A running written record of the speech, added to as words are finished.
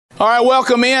All right,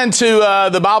 welcome into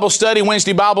the Bible study,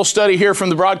 Wednesday Bible study here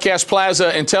from the Broadcast Plaza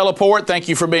and Teleport. Thank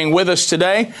you for being with us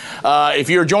today.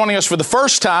 If you're joining us for the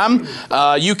first time,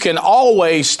 you can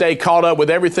always stay caught up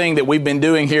with everything that we've been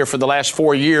doing here for the last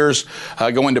 4 years.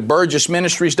 Going to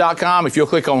burgessministries.com. If you'll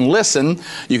click on listen,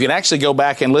 you can actually go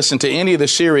back and listen to any of the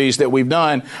series that we've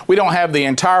done. We don't have the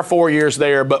entire 4 years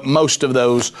there, but most of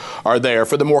those are there.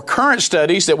 For the more current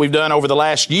studies that we've done over the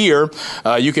last year,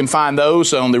 you can find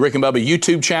those on the Rick and Bubba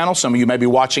YouTube channel. Some of you may be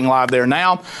watching live there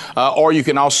now, or you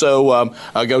can also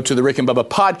go to the Rick and Bubba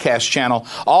podcast channel.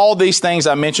 All these things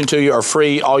I mentioned to you are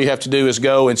free. All you have to do is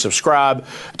go and subscribe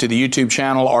to the YouTube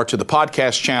channel or to the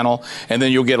podcast channel, and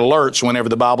then you'll get alerts whenever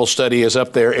the Bible study is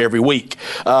up there every week.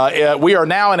 We are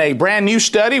now in a brand new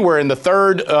study. We're in the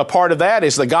third part of that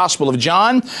is the Gospel of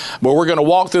John, where we're going to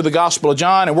walk through the Gospel of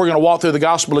John, and we're going to walk through the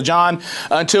Gospel of John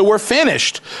until we're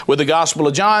finished with the Gospel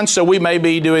of John. So we may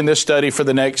be doing this study for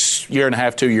the next year and a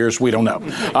half, 2 years. We don't know.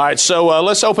 All right, so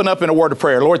let's open up in a word of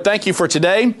prayer. Lord, thank you for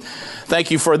today.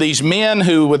 Thank you for these men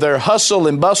who, with their hustle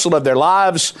and bustle of their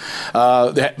lives,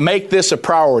 make this a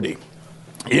priority.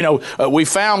 You know, we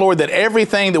found, Lord, that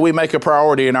everything that we make a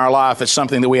priority in our life is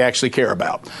something that we actually care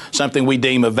about, something we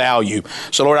deem of value.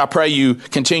 So, Lord, I pray you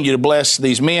continue to bless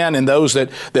these men and those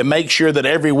that make sure that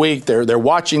every week they're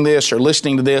watching this or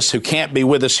listening to this who can't be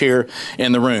with us here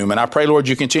in the room. And I pray, Lord,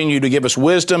 you continue to give us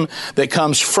wisdom that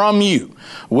comes from you,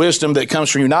 wisdom that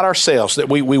comes from you, not ourselves, that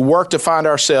we work to find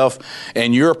ourselves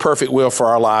in your perfect will for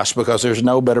our lives, because there's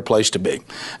no better place to be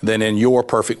than in your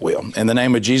perfect will. In the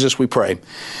name of Jesus, we pray.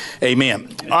 Amen.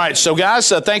 All right, so guys,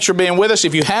 thanks for being with us.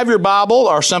 If you have your Bible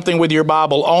or something with your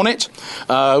Bible on it,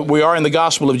 we are in the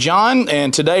Gospel of John,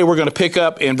 and today we're going to pick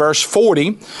up in verse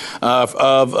 40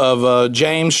 of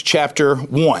James chapter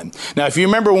 1. Now, if you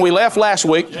remember when we left last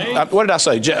week, what did I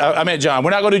say? I meant John. We're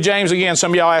not going to do James again.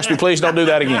 Some of y'all asked me, please don't do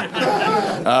that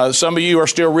again. Some of you are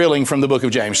still reeling from the book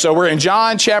of James. So we're in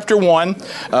John chapter 1.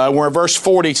 We're in verse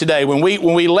 40 today. When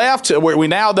we left, we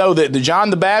now know that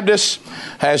John the Baptist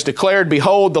has declared,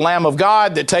 "Behold, the Lamb of God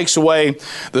that takes away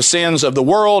the sins of the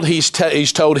world." He's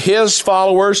told his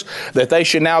followers that they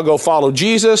should now go follow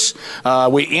Jesus.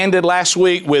 We ended last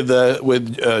week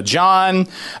with John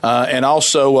and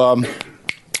also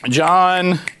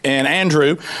John and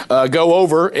Andrew go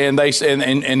over, and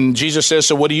and Jesus says,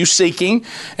 "So what are you seeking?"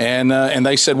 And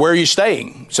they said, "Where are you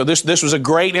staying?" So this was a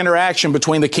great interaction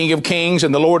between the King of Kings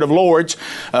and the Lord of Lords.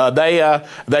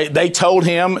 They told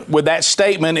him with that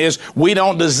statement is, "We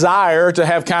don't desire to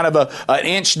have kind of an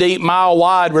inch deep, mile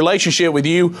wide relationship with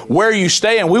you. Where are you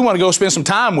staying? We want to go spend some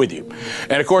time with you."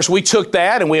 And of course, we took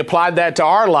that and we applied that to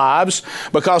our lives,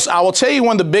 because I will tell you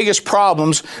one of the biggest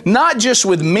problems, not just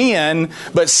with men,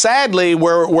 but sadly,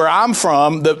 where I'm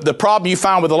from, the problem you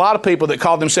find with a lot of people that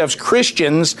call themselves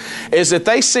Christians is that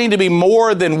they seem to be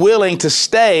more than willing to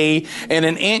stay in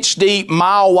an inch-deep,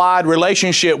 mile-wide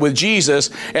relationship with Jesus.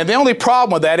 And the only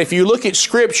problem with that, if you look at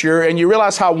Scripture and you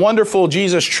realize how wonderful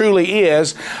Jesus truly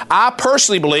is, I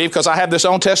personally believe, because I have this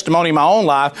own testimony in my own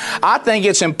life, I think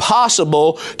it's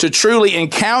impossible to truly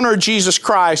encounter Jesus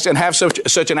Christ and have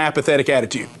such an apathetic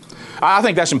attitude. I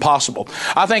think that's impossible.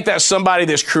 I think that's somebody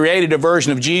that's created a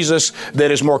version of Jesus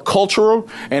that is more cultural,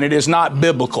 and it is not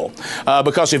biblical.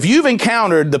 Because if you've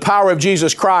encountered the power of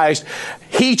Jesus Christ,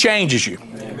 He changes you.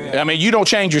 Amen. I mean, you don't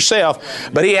change yourself,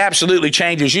 but He absolutely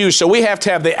changes you. So we have to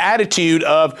have the attitude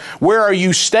of, where are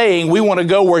you staying? We want to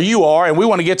go where you are, and we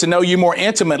want to get to know you more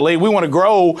intimately. We want to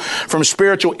grow from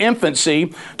spiritual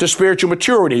infancy to spiritual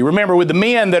maturity. Remember, with the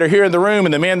men that are here in the room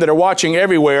and the men that are watching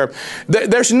everywhere,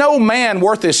 there's no man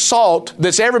worth his salt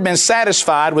that's ever been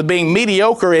satisfied with being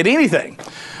mediocre at anything.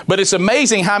 But it's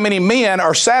amazing how many men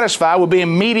are satisfied with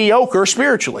being mediocre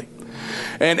spiritually.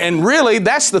 And really,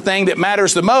 that's the thing that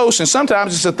matters the most. And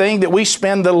sometimes it's the thing that we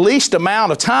spend the least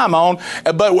amount of time on.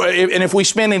 And if we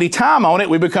spend any time on it,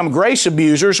 we become grace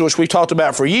abusers, which we've talked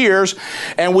about for years.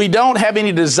 And we don't have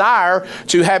any desire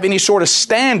to have any sort of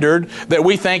standard that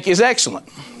we think is excellent.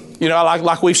 You know,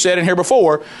 like we've said in here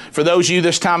before, for those of you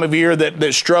this time of year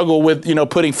that struggle with,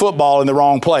 putting football in the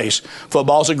wrong place.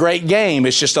 Football's a great game.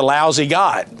 It's just a lousy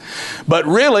God. But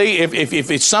really, if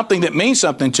it's something that means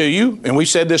something to you, and we've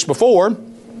said this before,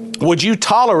 would you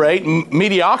tolerate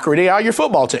mediocrity out of your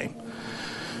football team?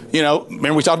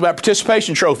 Remember we talked about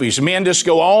participation trophies. Men just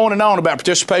go on and on about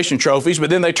participation trophies, but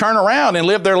then they turn around and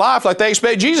live their life like they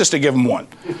expect Jesus to give them one.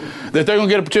 That they're going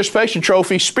to get a participation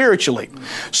trophy spiritually.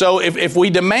 So if we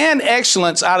demand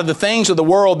excellence out of the things of the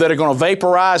world that are going to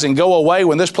vaporize and go away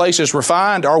when this place is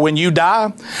refined or when you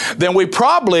die, then we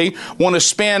probably want to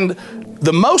spend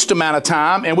the most amount of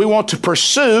time, and we want to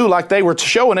pursue, like they were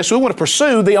showing us, we want to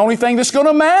pursue the only thing that's going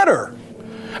to matter.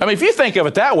 I mean, if you think of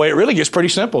it that way, it really gets pretty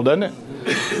simple, doesn't it?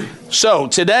 So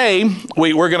today,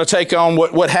 we're going to take on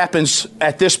what happens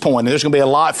at this point. And there's going to be a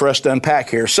lot for us to unpack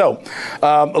here. So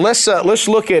let's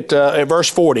look at verse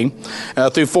 40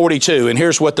 through 42. And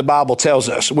here's what the Bible tells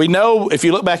us. We know, if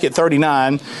you look back at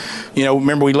 39,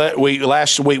 remember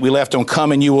last week we left on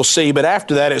come and you will see. But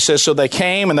after that, it says, so they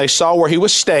came and they saw where he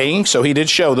was staying. So he did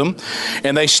show them.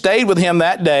 And they stayed with him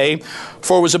that day,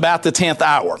 for it was about the 10th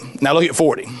hour. Now look at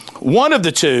 40. One of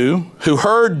the two who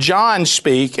heard John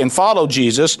speak and followed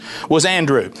Jesus was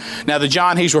Andrew. Now the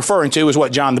John he's referring to is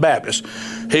what? John the Baptist.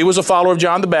 He was a follower of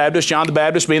John the Baptist. John the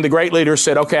Baptist, being the great leader,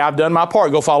 said, okay, I've done my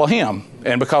part, go follow him.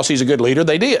 And because he's a good leader,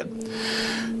 they did.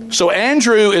 So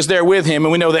Andrew is there with him,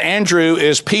 and we know that Andrew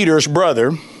is Peter's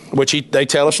brother, which they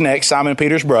tell us next, Simon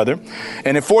Peter's brother.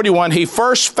 And in 41, he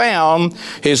first found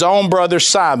his own brother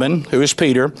Simon, who is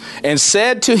Peter, and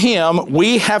said to him,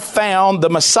 we have found the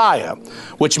Messiah,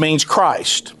 which means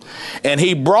Christ. And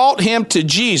he brought him to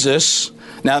Jesus.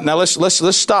 Now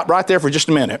let's stop right there for just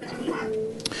a minute.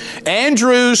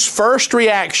 Andrew's first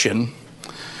reaction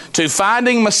to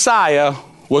finding Messiah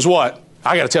was what?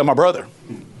 I got to tell my brother.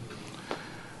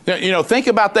 Think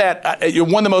about that.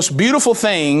 One of the most beautiful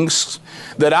things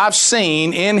that I've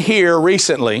seen in here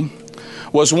recently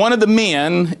was one of the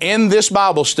men in this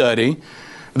Bible study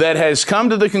that has come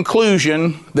to the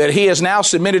conclusion that he has now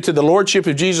submitted to the Lordship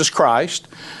of Jesus Christ.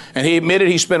 And he admitted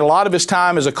he spent a lot of his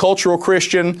time as a cultural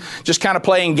Christian, just kind of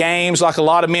playing games like a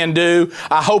lot of men do.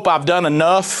 I hope I've done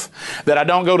enough that I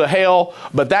don't go to hell,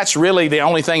 but that's really the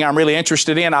only thing I'm really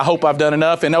interested in. I hope I've done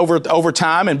enough. And over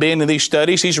time and being in these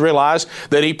studies, he's realized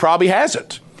that he probably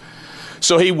hasn't.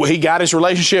 So he got his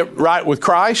relationship right with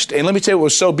Christ. And let me tell you what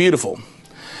was so beautiful.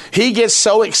 He gets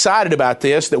so excited about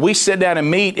this that we sit down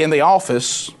and meet in the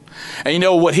office. And you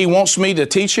know what he wants me to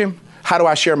teach him? How do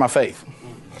I share my faith?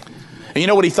 And you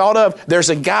know what he thought of? There's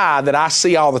a guy that I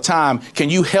see all the time. Can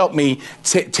you help me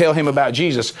tell him about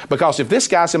Jesus? Because if this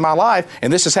guy's in my life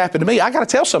and this has happened to me, I got to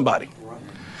tell somebody.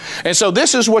 And so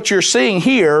this is what you're seeing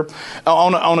here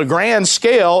on a grand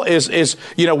scale is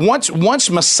once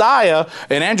Messiah,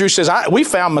 and Andrew says, we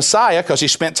found Messiah because he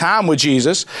spent time with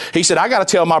Jesus. He said, I got to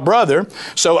tell my brother.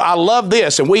 So I love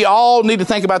this. And we all need to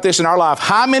think about this in our life.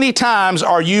 How many times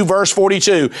are you, verse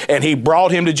 42, and he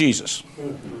brought him to Jesus?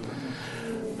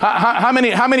 How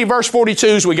many verse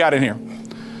 42s we got in here?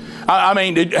 I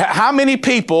mean, how many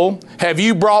people have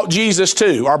you brought Jesus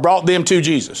to or brought them to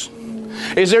Jesus?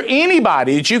 Is there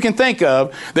anybody that you can think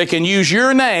of that can use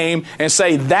your name and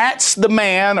say, that's the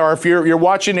man, or if you're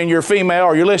watching and you're female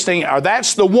or you're listening, or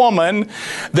that's the woman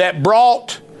that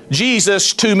brought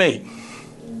Jesus to me?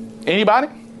 Anybody?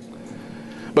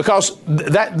 Because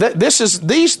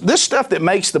this stuff that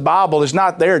makes the Bible is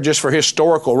not there just for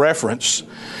historical reference.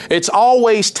 It's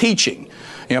always teaching.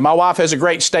 My wife has a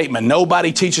great statement.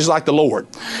 Nobody teaches like the Lord.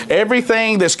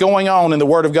 Everything that's going on in the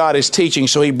Word of God is teaching.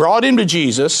 So he brought him to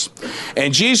Jesus,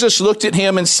 and Jesus looked at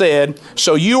him and said,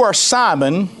 so you are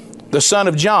Simon, the son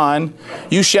of John.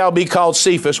 You shall be called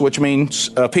Cephas, which means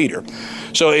Peter.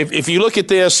 So if you look at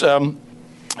this,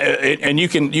 and you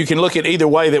can look at either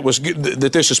way that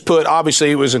this is put.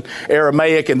 Obviously, it was in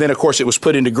Aramaic, and then, of course, it was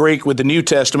put into Greek with the New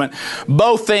Testament.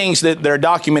 Both things that are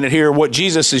documented here, what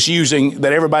Jesus is using,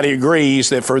 that everybody agrees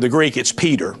that for the Greek it's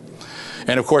Peter,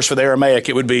 and of course for the Aramaic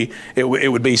it would be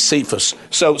Cephas.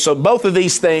 So both of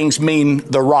these things mean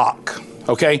the rock.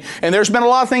 Okay, and there's been a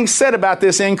lot of things said about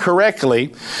this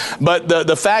incorrectly, but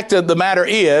the fact of the matter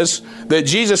is that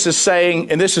Jesus is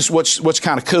saying, and this is what's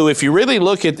kind of cool. If you really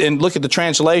look at the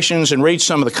translations and read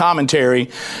some of the commentary,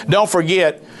 don't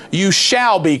forget, you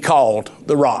shall be called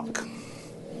the rock.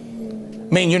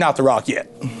 Meaning you're not the rock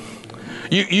yet.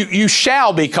 You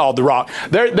shall be called the rock.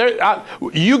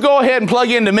 You go ahead and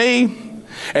plug into me,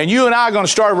 and you and I are going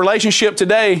to start a relationship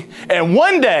today, and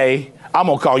one day I'm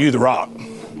going to call you the rock.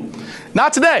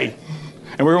 Not today.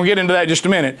 And we're going to get into that in just a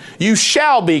minute. You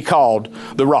shall be called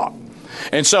the rock.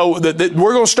 And so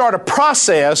we're going to start a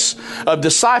process of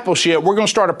discipleship. We're going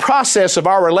to start a process of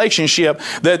our relationship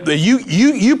that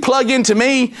you plug into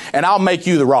me and I'll make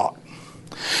you the rock.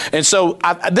 And so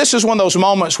this is one of those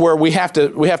moments where we have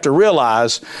to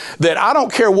realize that I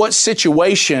don't care what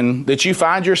situation that you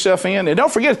find yourself in. And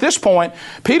don't forget, at this point,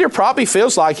 Peter probably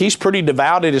feels like he's pretty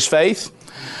devout in his faith.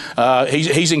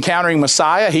 He's encountering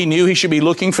Messiah. He knew he should be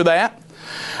looking for that.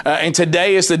 And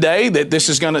today is the day that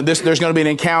there's going to be an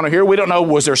encounter here. We don't know,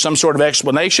 was there some sort of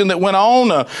explanation that went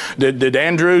on? Did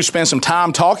Andrew spend some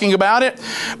time talking about it?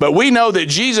 But we know that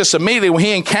Jesus immediately, when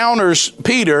he encounters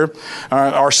Peter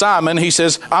or Simon, he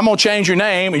says, I'm going to change your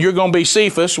name, and you're going to be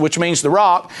Cephas, which means the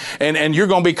rock, and you're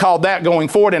going to be called that going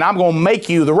forward, and I'm going to make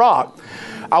you the rock.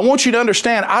 I want you to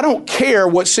understand, I don't care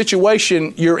what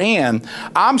situation you're in.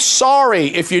 I'm sorry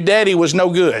if your daddy was no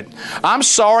good. I'm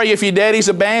sorry if your daddy's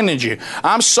abandoned you.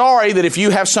 I'm sorry that if you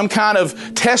have some kind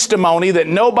of testimony that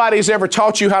nobody's ever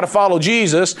taught you how to follow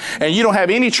Jesus and you don't have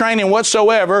any training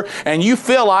whatsoever and you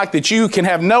feel like that you can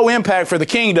have no impact for the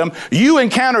kingdom, you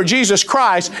encounter Jesus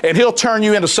Christ and He'll turn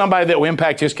you into somebody that will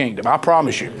impact His kingdom. I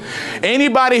promise you.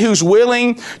 Anybody who's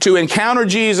willing to encounter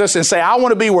Jesus and say, I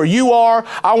want to be where you are,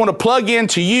 I want to plug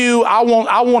into you, I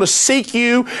want to seek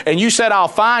you, and you said I'll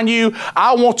find you,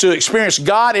 I want to experience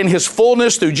God in His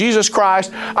fullness through Jesus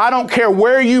Christ, I don't care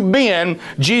where you've been,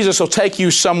 Jesus will take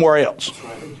you somewhere else.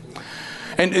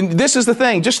 And this is the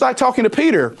thing, just like talking to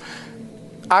Peter,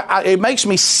 it makes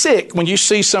me sick when you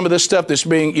see some of this stuff that's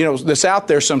being, that's out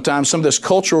there sometimes, some of this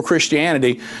cultural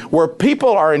Christianity, where people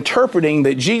are interpreting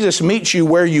that Jesus meets you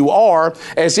where you are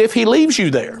as if He leaves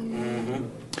you there. Mm-hmm.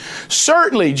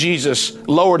 Certainly Jesus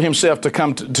lowered Himself to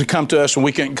come to us when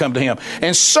we couldn't come to Him.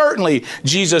 And certainly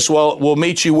Jesus will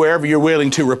meet you wherever you're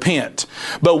willing to repent.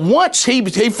 But once He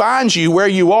finds you where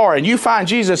you are and you find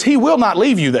Jesus, He will not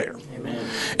leave you there. Amen.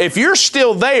 If you're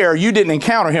still there, you didn't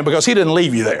encounter Him because He didn't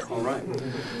leave you there. All right.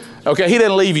 Okay, He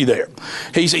didn't leave you there.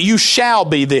 He said, you shall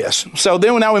be this. So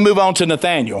then now we move on to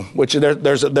Nathanael, which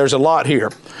there's a lot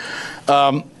here.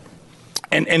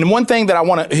 And one thing that I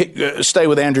want to stay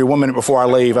with Andrew 1 minute before I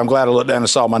leave. I'm glad I looked down and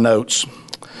saw my notes.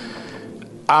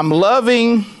 I'm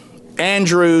loving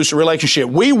Andrew's relationship.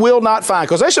 We will not find,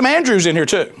 because there's some Andrews in here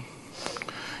too.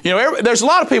 There's a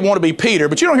lot of people want to be Peter,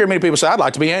 but you don't hear many people say, I'd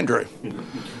like to be Andrew.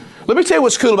 Let me tell you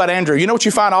what's cool about Andrew. You know what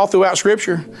you find all throughout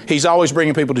Scripture? He's always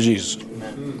bringing people to Jesus.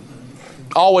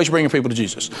 Always bringing people to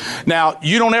Jesus. Now,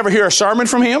 you don't ever hear a sermon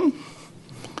from him.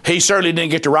 He certainly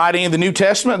didn't get to write any of the New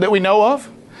Testament that we know of.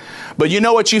 But you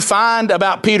know what you find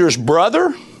about Peter's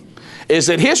brother? Is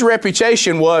that his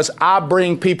reputation was, I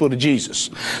bring people to Jesus.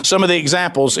 Some of the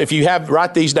examples, if you have,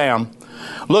 write these down.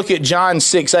 Look at John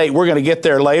 6:8. We're going to get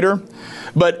there later.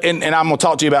 But and I'm going to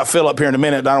talk to you about Philip here in a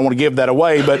minute. I don't want to give that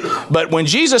away. But when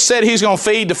Jesus said He's going to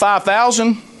feed the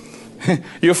 5,000,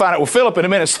 you'll find out. Well, Philip in a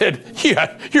minute said,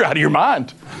 "Yeah, you're out of your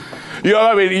mind."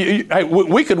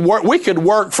 We could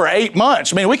work for 8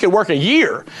 months. We could work a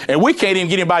year, and we can't even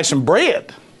get anybody some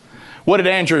bread. What did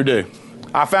Andrew do?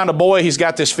 I found a boy. He's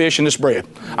got this fish and this bread.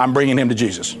 I'm bringing him to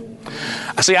Jesus.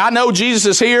 I know Jesus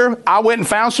is here. I went and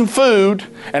found some food,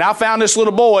 and I found this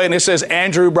little boy, and it says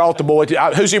Andrew brought the boy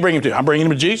to. Who's he bringing him to? I'm bringing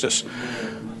him to Jesus.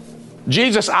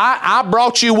 Jesus, I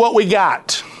brought you what we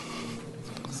got.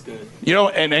 That's good.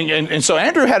 And so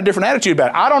Andrew had a different attitude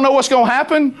about it. I don't know what's going to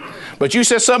happen, but you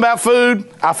said something about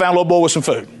food. I found a little boy with some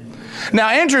food. Now,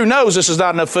 Andrew knows this is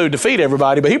not enough food to feed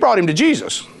everybody, but he brought him to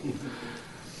Jesus.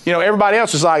 Everybody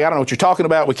else is like, I don't know what you're talking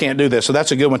about. We can't do this. So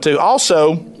that's a good one too.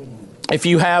 Also, if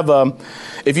you have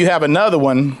another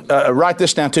one, write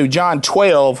this down too. John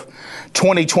 12,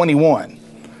 20, 21.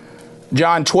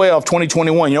 John 12, 20,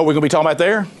 21. You know what we're going to be talking about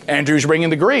there? Andrew's bringing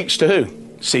the Greeks to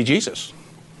who? See Jesus.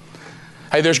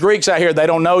 Hey, there's Greeks out here. They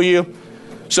don't know you.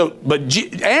 But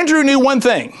Andrew knew one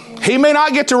thing. He may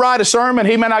not get to write a sermon.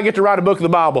 He may not get to write a book of the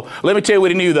Bible. Let me tell you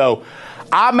what he knew though.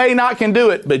 I may not can do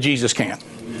it, but Jesus can.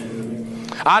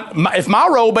 If my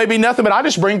role may be nothing, but I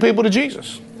just bring people to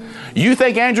Jesus. You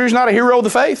think Andrew's not a hero of the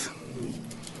faith?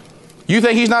 You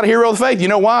think he's not a hero of the faith? You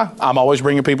know why? I'm always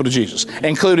bringing people to Jesus,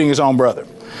 including his own brother.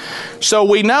 So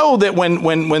we know that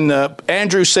when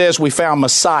Andrew says we found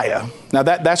Messiah, now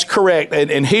that's correct.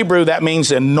 In Hebrew, that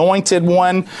means anointed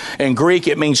one. In Greek,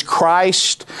 it means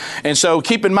Christ. And so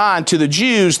keep in mind, to the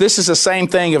Jews, this is the same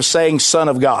thing of saying Son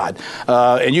of God.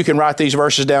 And you can write these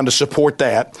verses down to support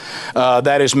that.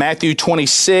 That is Matthew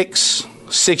 26,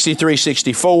 63,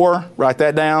 64. Write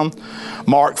that down.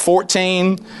 Mark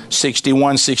 14,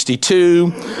 61, 62.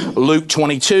 Luke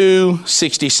 22,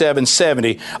 67,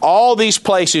 70. All these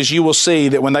places you will see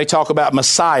that when they talk about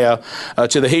Messiah,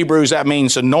 to the Hebrews that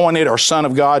means anointed or Son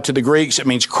of God. To the Greeks it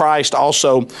means Christ,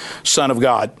 also Son of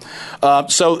God.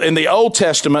 So in the Old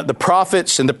Testament, the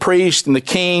prophets and the priests and the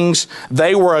kings,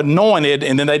 they were anointed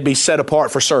and then they'd be set apart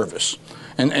for service.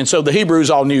 And so the Hebrews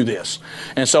all knew this.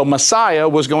 And so Messiah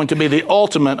was going to be the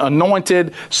ultimate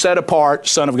anointed, set apart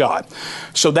Son of God.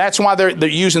 So that's why they're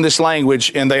using this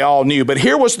language, and they all knew. But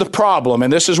here was the problem,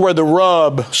 and this is where the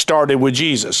rub started with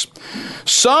Jesus.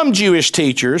 Some Jewish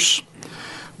teachers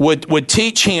would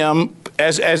teach him,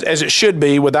 as it should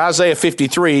be, with Isaiah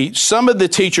 53, some of the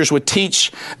teachers would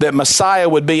teach that Messiah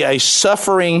would be a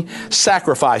suffering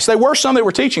sacrifice. There were some that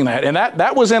were teaching that, and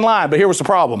that was in line, but here was the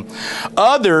problem.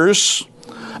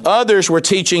 Others were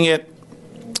teaching it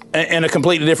in a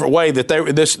completely different way.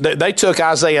 That they took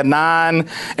Isaiah 9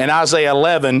 and Isaiah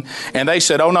 11, and they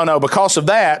said, "Oh no, because of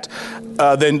that,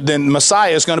 then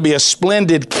Messiah is going to be a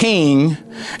splendid king."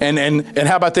 And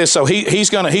how about this? So he's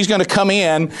going to come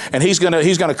in, and he's going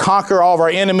to conquer all of our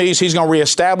enemies. He's going to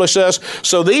reestablish us.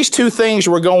 So these two things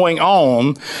were going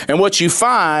on, and what you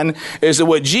find is that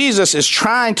what Jesus is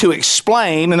trying to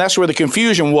explain, and that's where the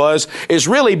confusion was, is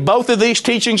really both of these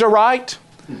teachings are right,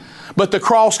 but the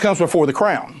cross comes before the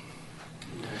crown.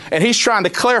 And he's trying to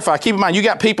clarify. Keep in mind, you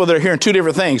got people that are hearing two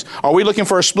different things. Are we looking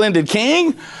for a splendid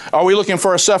king? Or are we looking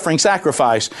for a suffering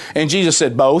sacrifice? And Jesus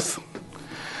said both.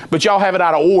 But y'all have it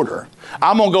out of order.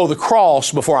 I'm going to go to the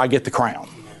cross before I get the crown.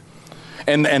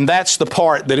 And that's the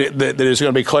part that is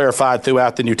going to be clarified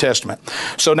throughout the New Testament.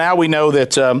 So now we know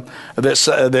that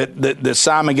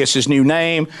Simon gets his new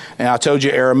name. And I told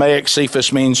you Aramaic,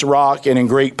 Cephas means rock. And in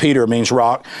Greek, Peter means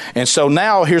rock. And so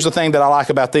now here's the thing that I like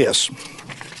about this.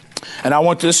 And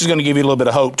this is going to give you a little bit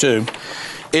of hope too,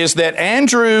 is that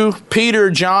Andrew,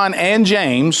 Peter, John, and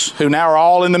James, who now are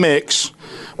all in the mix,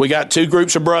 we got two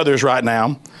groups of brothers right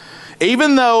now,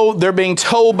 even though they're being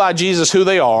told by Jesus who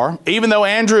they are, even though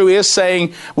Andrew is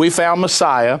saying, we found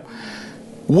Messiah,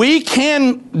 we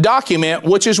can document,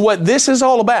 which is what this is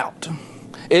all about,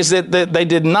 is that they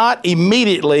did not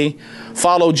immediately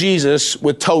follow Jesus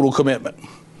with total commitment.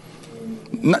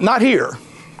 Not here.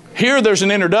 Here there's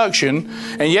an introduction,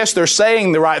 and yes, they're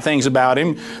saying the right things about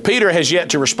him. Peter has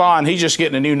yet to respond. He's just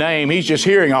getting a new name. He's just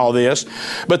hearing all this.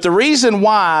 But the reason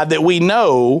why that we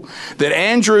know that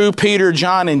Andrew, Peter,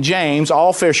 John, and James,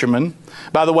 all fishermen,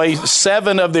 by the way,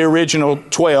 7 of the original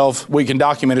 12 we can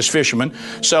document as fishermen.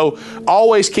 So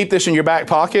always keep this in your back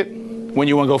pocket when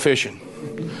you want to go fishing.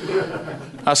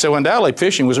 I said, well, undoubtedly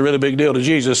fishing was a really big deal to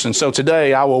Jesus, and so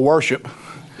today I will worship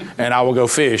and I will go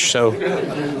fish. So,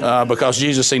 because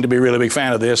Jesus seemed to be a really big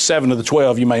fan of this. 7 of the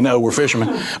 12, you may know, were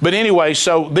fishermen. But anyway,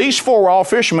 so these 4 were all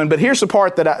fishermen. But here's the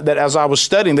part that as I was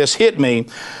studying this hit me.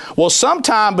 Well,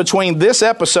 sometime between this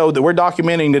episode that we're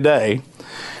documenting today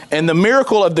and the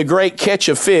miracle of the great catch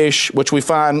of fish, which we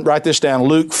find, write this down,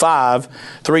 Luke 5,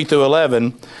 3 through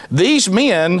 11, these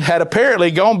men had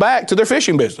apparently gone back to their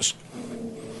fishing business.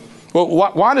 Well,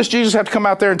 why does Jesus have to come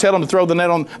out there and tell them to throw the net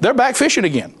on? They're back fishing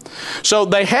again. So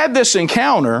they had this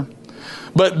encounter,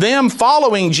 but them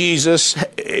following Jesus,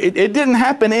 it didn't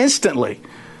happen instantly.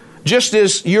 Just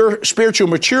as your spiritual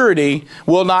maturity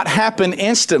will not happen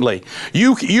instantly.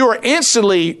 You are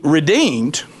instantly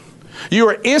redeemed. You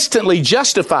are instantly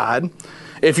justified.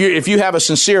 If you have a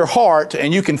sincere heart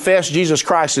and you confess Jesus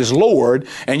Christ as Lord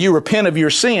and you repent of your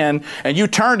sin and you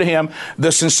turn to Him,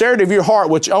 the sincerity of your heart,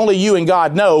 which only you and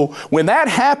God know, when that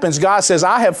happens, God says,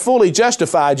 I have fully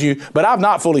justified you, but I've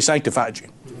not fully sanctified you.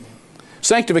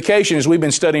 Sanctification, as we've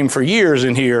been studying for years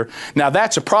in here, now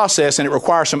that's a process and it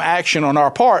requires some action on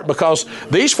our part, because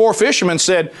these 4 fishermen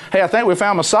said, hey, I think we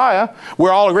found Messiah.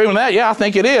 We're all agreeing with that. Yeah, I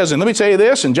think it is. And let me tell you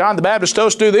this, and John the Baptist told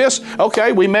us to do this.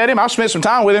 Okay, we met him. I spent some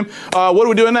time with him. What are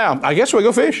we doing now? I guess we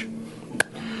go fish.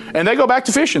 And they go back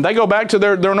to fishing. They go back to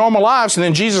their normal lives, and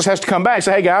then Jesus has to come back and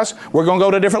say, hey guys, we're going to go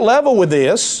to a different level with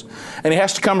this. And He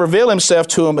has to come reveal Himself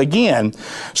to them again.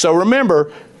 So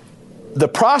remember, the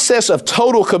process of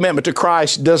total commitment to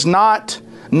Christ does not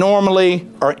normally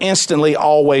or instantly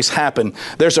always happen.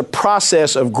 There's a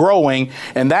process of growing,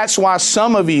 and that's why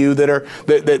some of you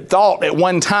that thought at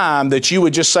one time that you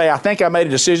would just say, I think I made a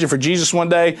decision for Jesus one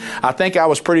day. I think I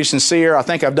was pretty sincere. I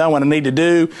think I've done what I need to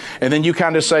do. And then you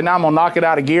kind of say, now I'm going to knock it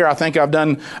out of gear. I think I've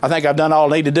done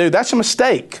all I need to do. That's a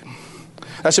mistake.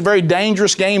 That's a very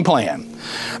dangerous game plan.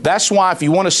 That's why if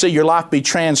you want to see your life be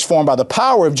transformed by the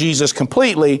power of Jesus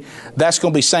completely, that's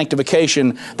going to be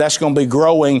sanctification. That's going to be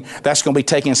growing. That's going to be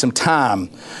taking some time.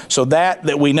 So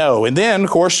that we know. And then, of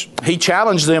course, He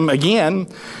challenged them again,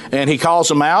 and He calls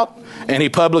them out, and He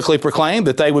publicly proclaimed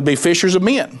that they would be fishers of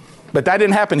men. But that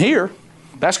didn't happen here.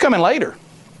 That's coming later.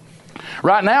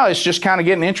 Right now, it's just kind of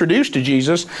getting introduced to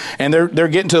Jesus, and they're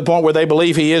getting to the point where they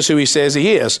believe He is who He says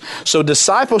He is. So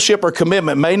discipleship or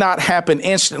commitment may not happen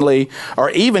instantly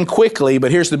or even quickly, but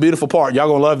here's the beautiful part. Y'all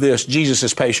going to love this. Jesus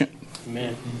is patient.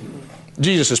 Amen.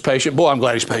 Jesus is patient. Boy, I'm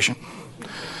glad He's patient.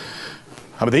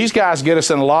 I mean, these guys get us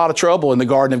in a lot of trouble in the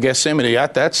Garden of Gethsemane.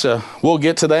 We'll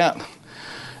get to that.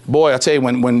 Boy, I tell you,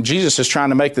 when Jesus is trying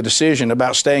to make the decision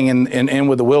about staying in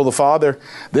with the will of the Father,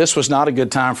 this was not a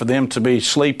good time for them to be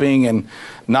sleeping and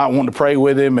not wanting to pray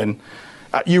with Him. And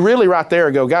you really right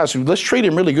there go, guys, let's treat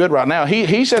Him really good right now.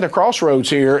 He's at a crossroads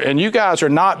here, and you guys you're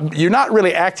not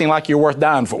really acting like you're worth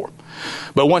dying for.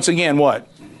 But once again, what?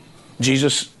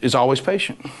 Jesus is always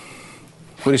patient.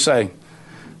 What did He say?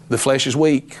 The flesh is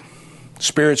weak.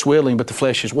 Spirit's willing, but the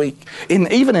flesh is weak.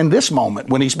 And even in this moment,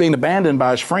 when he's being abandoned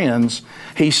by his friends,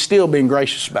 he's still being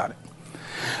gracious about it.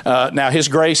 Now, his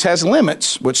grace has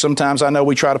limits, which sometimes I know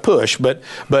we try to push, but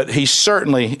he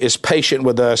certainly is patient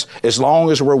with us as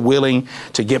long as we're willing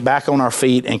to get back on our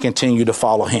feet and continue to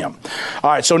follow him.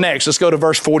 All right, so next, let's go to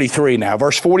verse 43 now.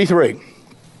 Verse 43,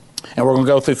 and we're going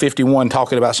to go through 51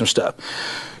 talking about some stuff.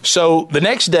 So the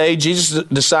next day, Jesus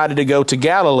decided to go to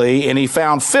Galilee, and he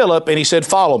found Philip, and he said,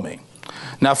 "Follow me."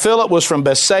 Now, Philip was from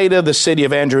Bethsaida, the city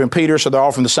of Andrew and Peter, so they're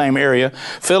all from the same area.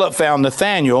 Philip found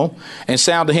Nathanael and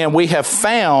said to him, "We have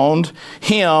found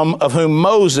him of whom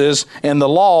Moses and the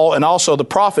law and also the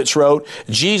prophets wrote,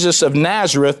 Jesus of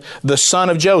Nazareth, the son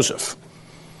of Joseph."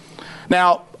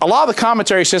 Now, a lot of the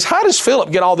commentary says, how does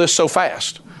Philip get all this so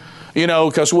fast? You know,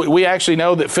 because we actually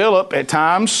know that Philip at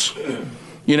times,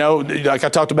 you know, like I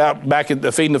talked about back at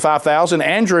the feeding the 5,000,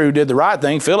 Andrew did the right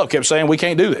thing. Philip kept saying, we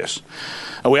can't do this.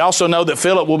 We also know that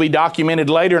Philip will be documented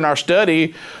later in our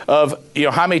study of, you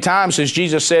know, how many times has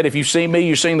Jesus said, if you've seen me,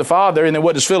 you've seen the Father. And then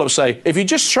what does Philip say? If you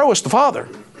just show us the Father.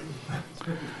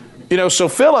 You know, so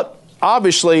Philip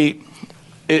obviously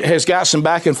it has got some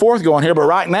back and forth going here. But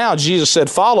right now, Jesus said,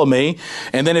 "Follow me."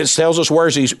 And then it tells us where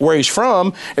he's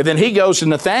from. And then he goes to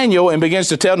Nathanael and begins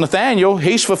to tell Nathanael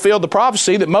he's fulfilled the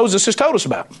prophecy that Moses has told us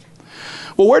about.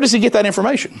 Well, where does he get that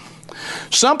information?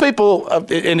 Some people,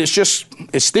 and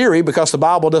it's theory because the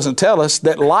Bible doesn't tell us,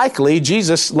 that likely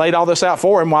Jesus laid all this out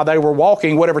for him while they were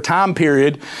walking, whatever time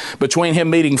period between him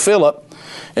meeting Philip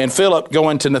and Philip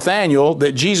going to Nathanael,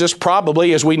 that Jesus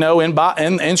probably, as we know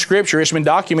in Scripture, it's been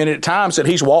documented at times that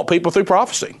he's walked people through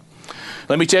prophecy.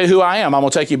 Let me tell you who I am. I'm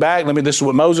going to take you back. This is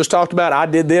what Moses talked about. I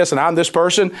did this and I'm this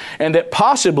person. And that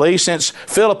possibly, since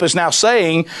Philip is now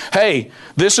saying, hey,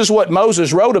 this is what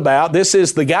Moses wrote about. This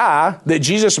is the guy that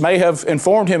Jesus may have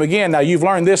informed him again. Now you've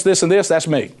learned this, this, and this. That's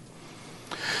me.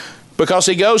 Because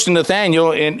he goes to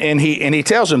Nathanael and he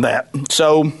tells him that.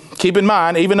 So keep in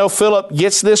mind, even though Philip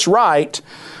gets this right,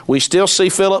 we still see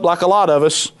Philip, like a lot of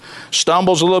us,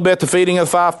 stumbles a little bit at the feeding of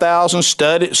the 5,000,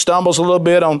 stumbles a little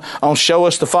bit on show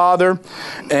us the Father,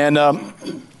 and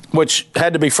which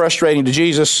had to be frustrating to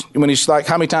Jesus when he's like,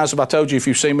 how many times have I told you if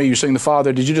you've seen me, you've seen the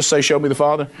Father? Did you just say, show me the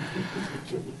Father?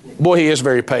 Boy, he is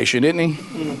very patient, isn't he?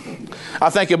 I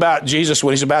think about Jesus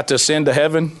when he's about to ascend to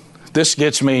heaven. This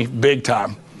gets me big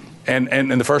time. And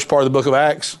in the first part of the book of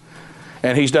Acts.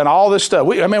 And he's done all this stuff.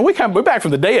 We're back from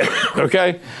the dead,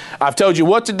 okay? I've told you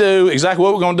what to do, exactly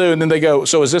what we're going to do. And then they go,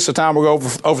 so is this the time we're going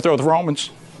to overthrow the Romans?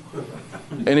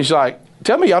 And he's like,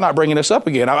 tell me y'all not bringing this up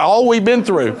again. All we've been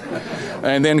through.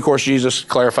 And then, of course, Jesus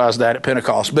clarifies that at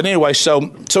Pentecost. But anyway, so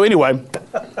Nathanael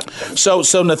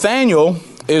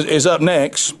is up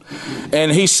next.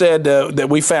 And he said that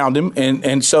we found him.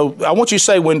 And so I want you to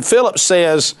say, when Philip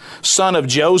says son of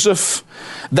Joseph,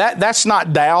 that's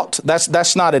not doubt.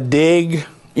 That's not a dig,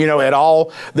 at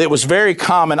all. That was very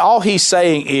common. All he's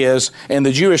saying is, in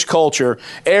the Jewish culture,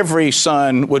 every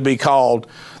son would be called,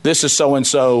 this is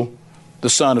so-and-so, the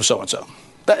son of so-and-so.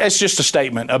 It's just a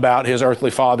statement about his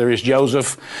earthly father is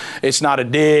Joseph. It's not a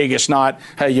dig. It's not,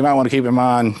 hey, you might want to keep in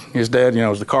mind his dad,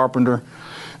 was the carpenter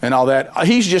and all that.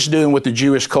 He's just doing what the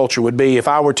Jewish culture would be. If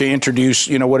I were to introduce,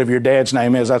 whatever your dad's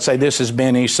name is, I'd say this is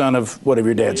Benny, son of whatever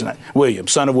your dad's name, William,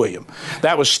 son of William.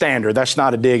 That was standard. That's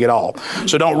not a dig at all.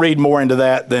 So don't read more into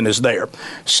that than is there.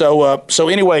 So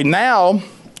anyway, now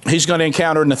he's going to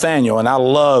encounter Nathanael, and I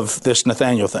love this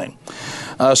Nathanael thing.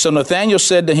 So Nathanael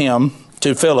said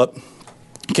to Philip,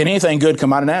 can anything good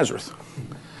come out of Nazareth?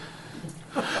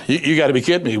 You got to be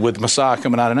kidding me with Messiah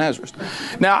coming out of Nazareth.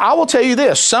 Now, I will tell you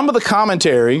this. Some of the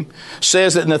commentary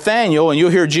says that Nathanael, and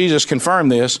you'll hear Jesus confirm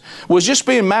this, was just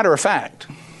being matter of fact.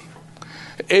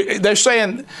 They're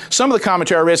saying, some of the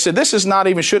commentary I read said this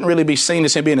shouldn't really be seen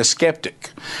as him being a skeptic.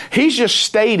 He's just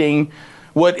stating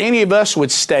what any of us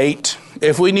would state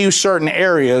if we knew certain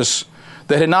areas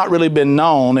that had not really been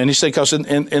known. And he said, because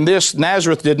in this,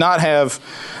 Nazareth did not have,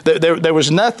 there was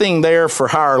nothing there for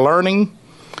higher learning.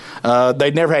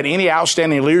 They'd never had any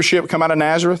outstanding leadership come out of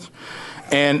Nazareth.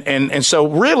 And so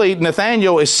really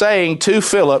Nathanael is saying to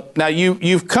Philip, now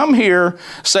you've come here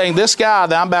saying this guy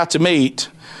that I'm about to meet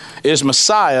is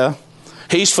Messiah.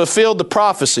 He's fulfilled the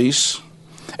prophecies.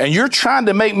 And you're trying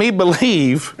to make me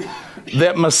believe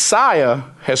that Messiah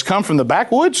has come from the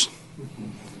backwoods?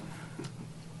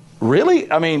 Really?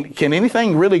 Can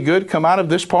anything really good come out of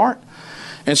this part?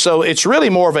 And so it's really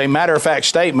more of a matter-of-fact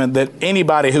statement that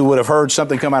anybody who would have heard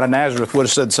something come out of Nazareth would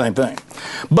have said the same thing.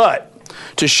 But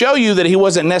to show you that he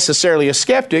wasn't necessarily a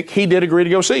skeptic, he did agree to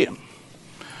go see him.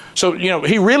 So,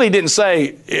 he really didn't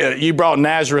say, you brought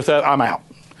Nazareth up, I'm out.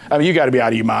 You got to be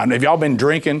out of your mind. Have y'all been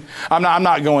drinking? I'm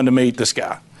not going to meet this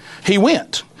guy. he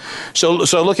went. So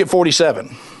look at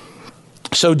 47.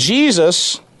 So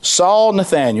Jesus saw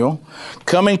Nathanael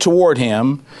coming toward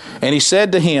him, and he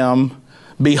said to him,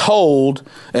 behold,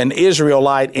 an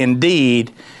Israelite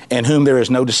indeed, in whom there is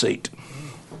no deceit.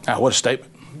 Now, what a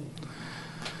statement.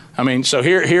 I mean, so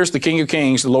here's the King of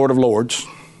Kings, the Lord of Lords,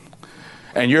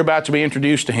 and you're about to be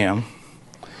introduced to him,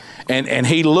 and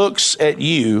he looks at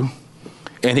you,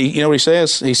 and you know what he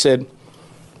says? He said,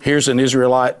 here's an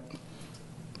Israelite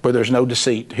where there's no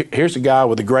deceit. Here's a guy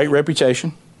with a great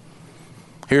reputation.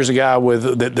 Here's a guy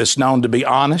that's known to be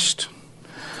honest,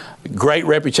 great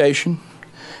reputation,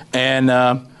 and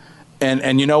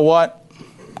you know what?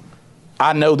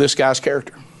 I know this guy's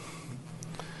character.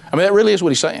 I mean, that really is what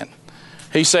he's saying.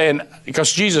 He's saying,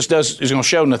 because Jesus is going to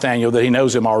show Nathanael that he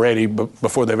knows him already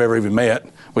before they've ever even met,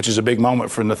 which is a big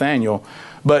moment for Nathanael.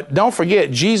 But don't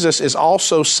forget, Jesus is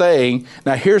also saying,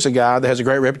 now here's a guy that has a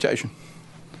great reputation.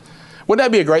 Wouldn't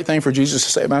that be a great thing for Jesus to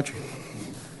say about you?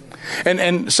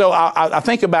 And so I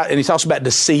think about, and he talks about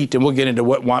deceit, and we'll get into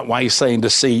why he's saying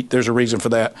deceit. There's a reason for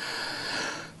that.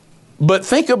 But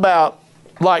think about,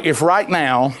 like, if right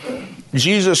now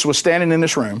Jesus was standing in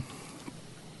this room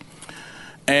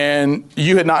and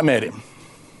you had not met him,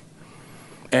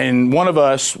 and one of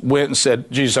us went and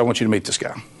said, Jesus, I want you to meet this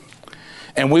guy.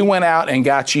 And we went out and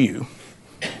got you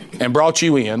and brought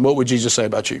you in, what would Jesus say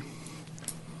about you?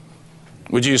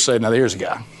 Would Jesus say, now here's a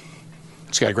guy.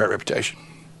 He's got a great reputation.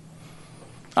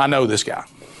 I know this guy.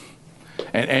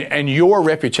 And your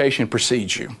reputation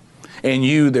precedes you. In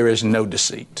you there is no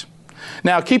deceit.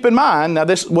 Now keep in mind,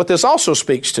 what this also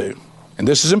speaks to, and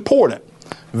this is important,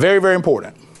 very, very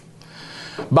important.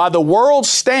 By the world's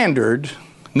standard,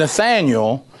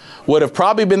 Nathanael would have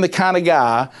probably been the kind of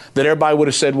guy that everybody would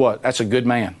have said, what? That's a good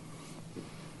man.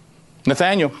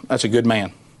 Nathanael, that's a good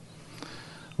man.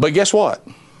 But guess what?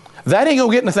 That ain't going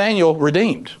to get Nathanael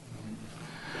redeemed.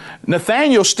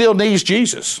 Nathanael still needs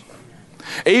Jesus.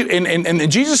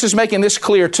 And Jesus is making this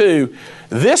clear too.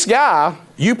 This guy,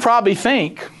 you probably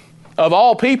think, of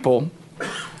all people,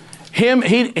 him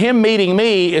meeting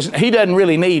me, he doesn't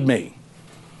really need me.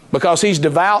 Because he's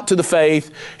devout to the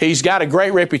faith, he's got a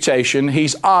great reputation,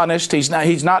 he's honest, he's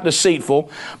not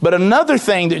deceitful. But another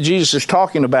thing that Jesus is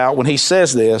talking about when he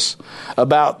says this,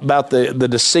 about the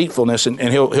deceitfulness, and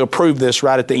he'll prove this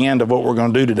right at the end of what we're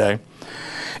going to do today,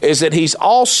 is that he's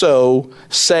also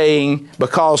saying,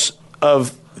 because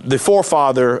of the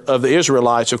forefather of the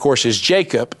Israelites, of course, is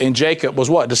Jacob, and Jacob was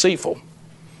what? Deceitful.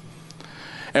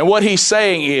 And what he's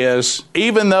saying is,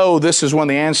 even though this is one of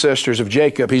the ancestors of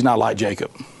Jacob, he's not like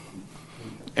Jacob.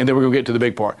 And then we're going to get to the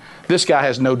big part. This guy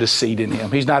has no deceit in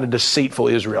him. He's not a deceitful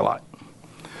Israelite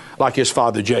like his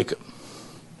father Jacob,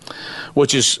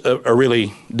 which is a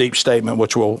really deep statement,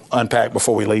 which we'll unpack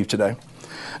before we leave today.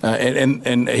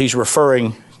 And he's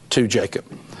referring to Jacob.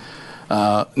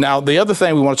 Now, the other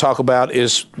thing we want to talk about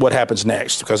is what happens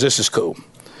next, because this is cool.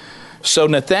 So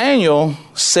Nathanael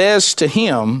says to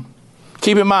him,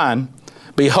 keep in mind,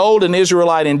 behold, an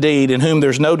Israelite indeed, in whom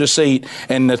there's no deceit.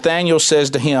 And Nathanael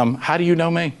says to him, how do you know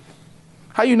me?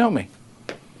 How do you know me?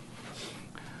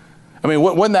 I mean,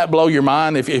 wouldn't that blow your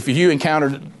mind if you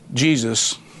encountered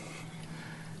Jesus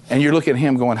and you're looking at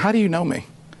him going, how do you know me?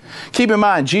 Keep in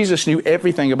mind, Jesus knew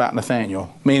everything about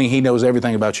Nathanael, meaning he knows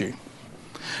everything about you.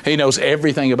 He knows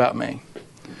everything about me.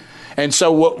 And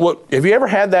so what have you ever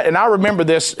had that? And I remember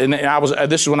this, and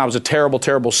this is when I was a terrible,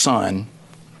 terrible son.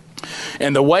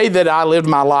 And the way that I lived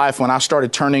my life when I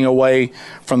started turning away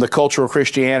from the cultural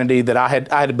Christianity that I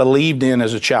had believed in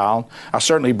as a child, I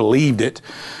certainly believed it,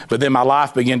 but then my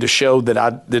life began to show that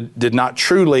I did not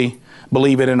truly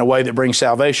believe it in a way that brings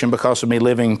salvation because of me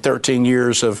living 13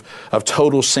 years of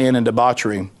total sin and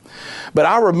debauchery. But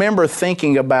I remember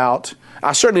thinking about,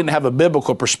 I certainly didn't have a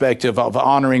biblical perspective of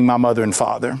honoring my mother and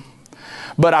father.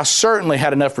 But I certainly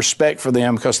had enough respect for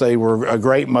them because they were a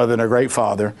great mother and a great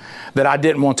father that I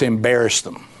didn't want to embarrass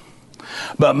them.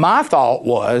 But my thought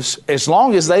was, as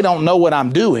long as they don't know what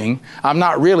I'm doing, I'm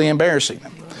not really embarrassing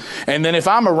them. And then if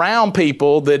I'm around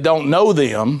people that don't know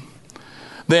them,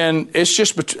 then it's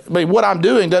just, what I'm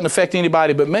doing doesn't affect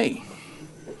anybody but me.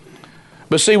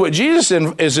 But see, what Jesus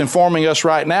is informing us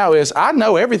right now is, I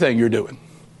know everything you're doing.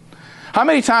 How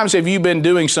many times have you been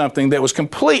doing something that was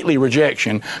completely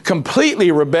rejection, completely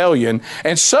rebellion,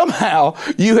 and somehow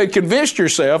you had convinced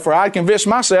yourself, or I convinced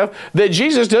myself, that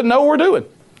Jesus doesn't know what we're doing?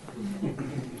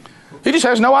 He just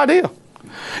has no idea.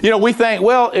 You know, we think,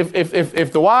 well,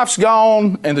 if the wife's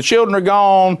gone and the children are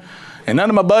gone and none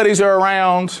of my buddies are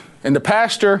around and the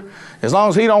pastor, as long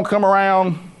as he don't come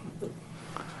around,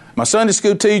 my Sunday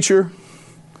school teacher,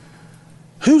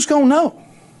 who's going to know?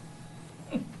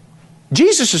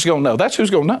 Jesus is going to know. That's who's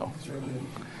going to know.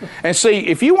 And see,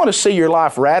 if you want to see your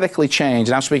life radically change,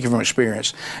 and I'm speaking from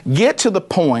experience, get to the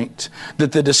point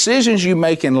that the decisions you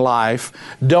make in life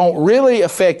don't really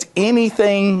affect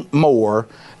anything more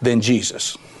than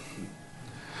Jesus.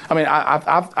 I mean,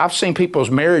 I've seen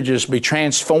people's marriages be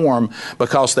transformed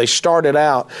because they started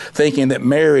out thinking that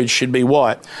marriage should be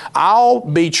what? I'll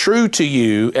be true to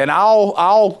you and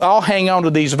I'll hang on to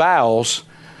these vows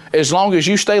as long as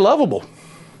you stay lovable.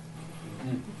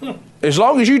 As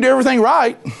long as you do everything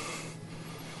right,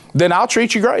 then I'll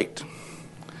treat you great.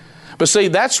 But see,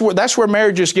 that's where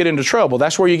marriages get into trouble.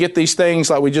 That's where you get these things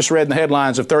like we just read in the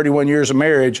headlines of 31 years of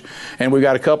marriage, and we've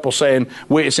got a couple saying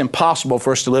it's impossible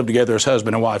for us to live together as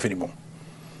husband and wife anymore.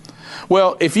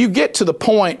 Well, if you get to the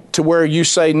point to where you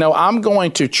say, no, I'm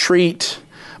going to treat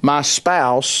my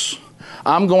spouse,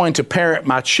 I'm going to parent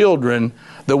my children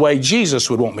the way Jesus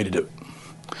would want me to do it.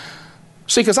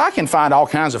 See, because I can find all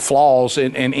kinds of flaws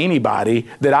in anybody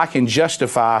that I can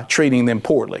justify treating them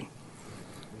poorly.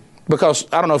 Because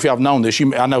I don't know if y'all have known this.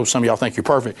 I know some of y'all think you're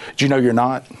perfect. Do you know you're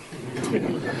not?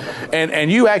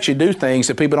 and you actually do things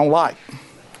that people don't like.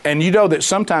 And you know that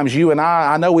sometimes you and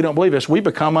I know we don't believe this, we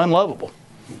become unlovable.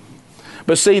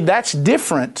 But see, that's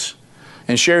different.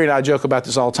 And Sherry and I joke about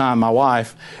this all the time, my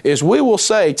wife, is we will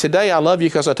say, today I love you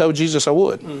because I told Jesus I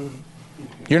would.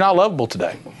 You're not lovable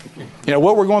today. You know,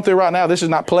 what we're going through right now, this is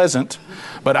not pleasant,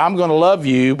 but I'm going to love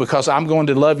you because I'm going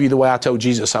to love you the way I told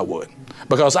Jesus I would.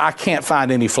 Because I can't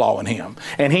find any flaw in him.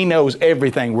 And he knows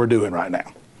everything we're doing right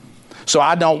now. So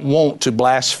I don't want to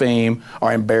blaspheme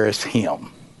or embarrass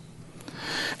him.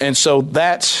 And so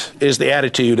that is the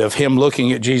attitude of him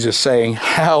looking at Jesus saying,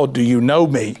 how do you know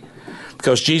me?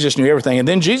 Because Jesus knew everything. And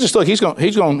then Jesus, look, he's going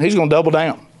to double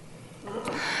down.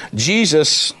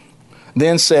 Jesus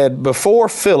then said, before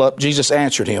Philip, Jesus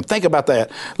answered him. Think about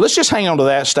that. Let's just hang on to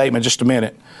that statement just a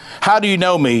minute. How do you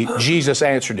know me? Jesus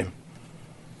answered him.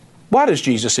 Why does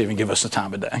Jesus even give us the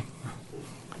time of day?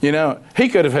 You know, he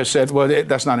could have said, well,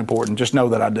 that's not important. Just know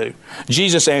that I do.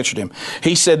 Jesus answered him.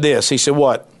 He said this. He said,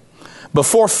 what?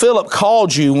 Before Philip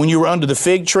called you when you were under the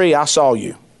fig tree, I saw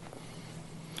you.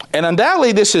 And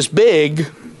undoubtedly this is big,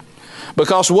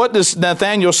 because what does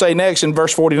Nathanael say next in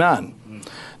verse 49?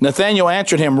 Nathanael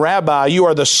answered him, Rabbi, you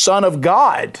are the Son of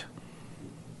God.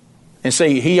 And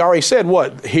see, he already said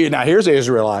what? Now here's the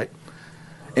Israelite.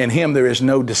 In him there is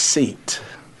no deceit.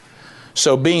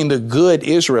 So being the good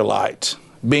Israelite,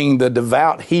 being the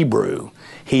devout Hebrew,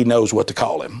 he knows what to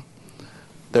call him.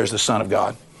 There's the Son of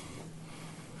God.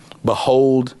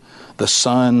 Behold, the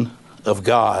Son of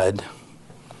God.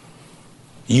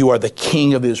 You are the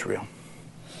King of Israel.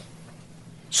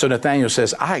 So Nathanael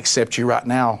says, I accept you right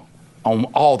now on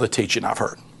all the teaching I've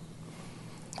heard.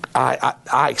 I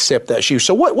accept that you.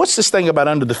 So what's this thing about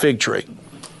under the fig tree?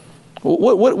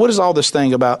 What is all this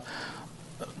thing about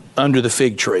under the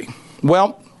fig tree?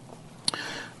 Well,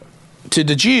 to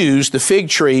the Jews, the fig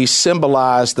tree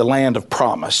symbolized the land of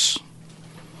promise.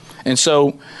 And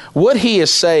so what he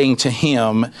is saying to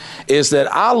him is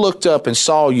that I looked up and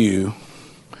saw you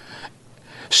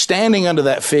standing under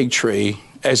that fig tree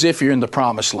as if you're in the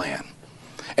promised land.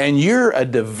 And you're a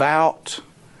devout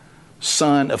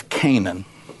son of Canaan.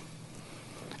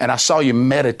 And I saw you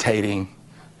meditating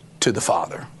to the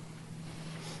Father.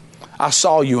 I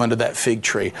saw you under that fig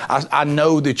tree. I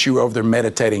know that you were over there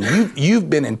meditating.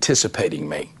 You've been anticipating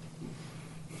me.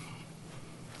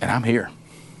 And I'm here.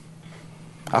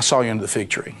 I saw you under the fig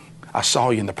tree. I saw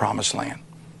you in the promised land.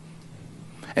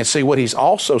 And see what he's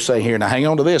also saying here. Now hang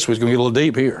on to this. We're going to get a little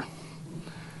deep here.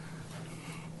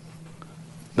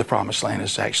 The promised land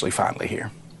is actually finally here.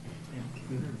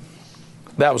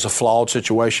 That was a flawed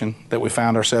situation that we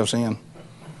found ourselves in.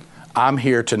 I'm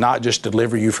here to not just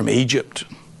deliver you from Egypt.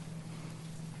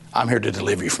 I'm here to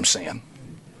deliver you from sin.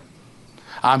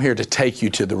 I'm here to take you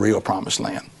to the real promised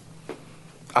land.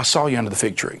 I saw you under the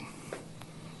fig tree,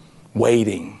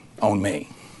 waiting on me.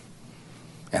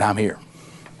 And I'm here.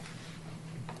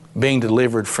 Being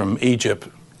delivered from Egypt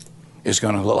is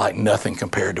going to look like nothing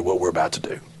compared to what we're about to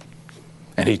do.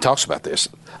 And he talks about this.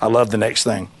 I love the next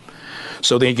thing.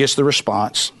 So then he gets the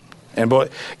response. And boy,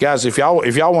 guys, if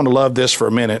y'all want to love this for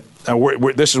a minute,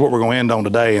 this is what we're going to end on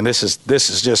today. And this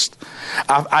is just,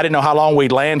 I didn't know how long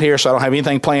we'd land here, so I don't have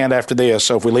anything planned after this.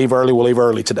 So if we leave early, we'll leave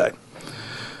early today.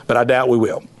 But I doubt we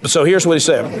will. So here's what he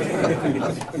said.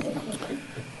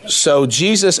 So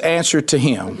Jesus answered to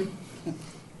him.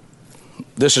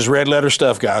 This is red letter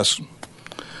stuff, guys.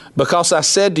 Because I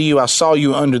said to you, I saw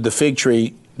you under the fig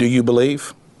tree, do you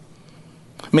believe?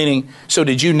 Meaning, so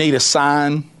did you need a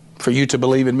sign for you to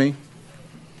believe in me?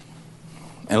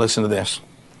 And listen to this.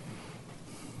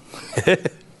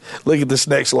 Look at this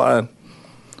next line.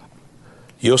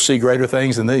 you'll see greater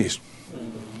things than these.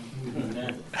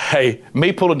 Hey,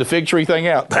 me pulling the fig tree thing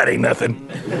out, that ain't nothing.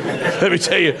 Let me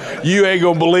tell you, you ain't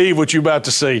going to believe what you're about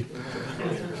to see.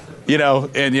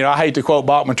 I hate to quote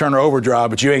Bachman Turner Overdrive,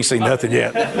 but you ain't seen nothing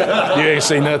yet. You ain't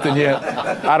seen nothing yet.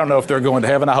 I don't know if they're going to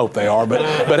heaven. I hope they are.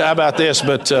 But how about this?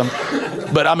 But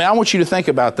I want you to think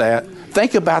about that.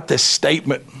 Think about this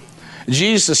statement.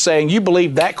 Jesus is saying, you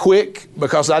believe that quick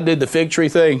because I did the fig tree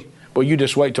thing? Well, you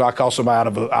just wait till I call somebody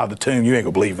out of the tomb. You ain't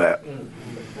going to believe that.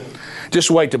 Just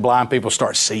wait till blind people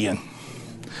start seeing.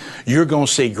 You're going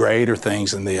to see greater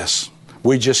things than this.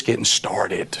 We're just getting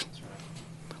started.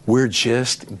 We're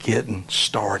just getting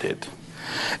started.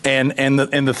 And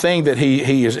the thing that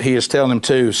he is telling them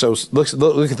too, so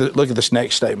look at this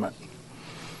next statement.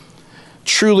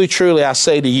 Truly, truly, I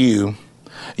say to you,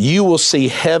 you will see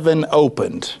heaven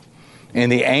opened and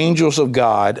the angels of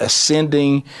God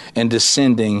ascending and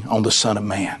descending on the Son of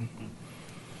Man.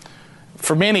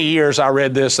 For many years I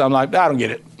read this, I'm like, I don't get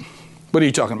it. What are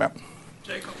you talking about?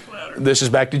 Jacob's ladder. This is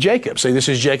back to Jacob. See, this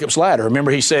is Jacob's ladder.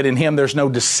 Remember, he said in him there's no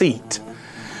deceit.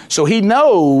 So he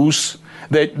knows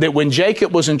that when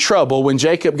Jacob was in trouble, when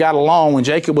Jacob got along, when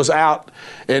Jacob was out,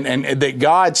 and that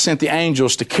God sent the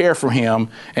angels to care for him,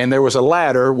 and there was a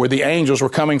ladder where the angels were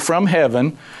coming from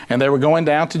heaven, and they were going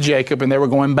down to Jacob, and they were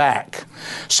going back.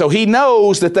 So he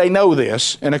knows that they know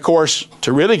this, and of course,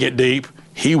 to really get deep,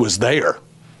 he was there.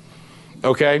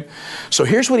 Okay? So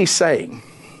here's what he's saying.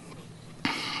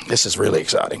 This is really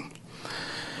exciting.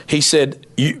 He said,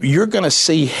 you're going to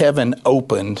see heaven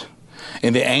opened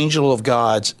and the angel of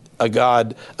God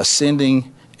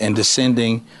ascending and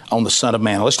descending on the Son of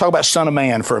Man. Let's talk about Son of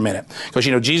Man for a minute. Because,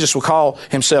 Jesus will call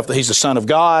himself that he's the Son of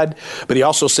God, but he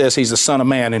also says he's the Son of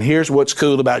Man. And here's what's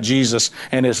cool about Jesus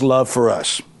and his love for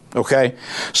us. Okay?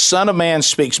 Son of Man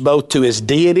speaks both to his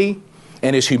deity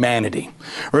and his humanity.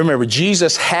 Remember,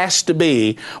 Jesus has to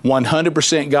be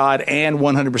 100% God and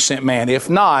 100% man. If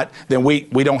not, then we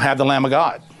don't have the Lamb of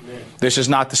God. This is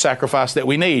not the sacrifice that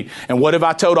we need. And what have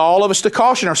I told all of us to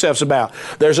caution ourselves about?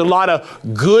 There's a lot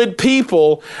of good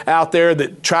people out there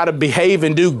that try to behave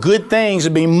and do good things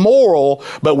and be moral,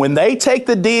 but when they take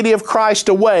the deity of Christ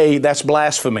away, that's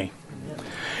blasphemy.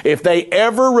 If they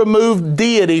ever remove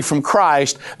deity from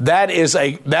Christ, that is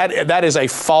a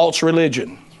false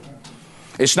religion.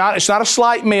 It's not a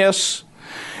slight miss.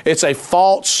 It's a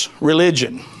false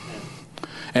religion.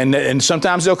 And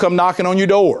sometimes they'll come knocking on your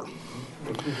door.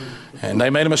 And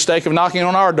they made a mistake of knocking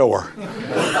on our door.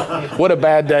 What a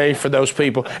bad day for those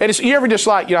people. And you ever just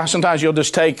sometimes you'll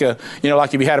just take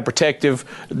like if you had a protective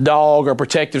dog or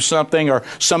protective something, or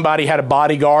somebody had a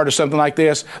bodyguard or something like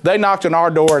this. They knocked on our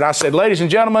door and I said, ladies and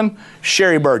gentlemen,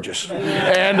 Sherry Burgess.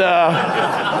 And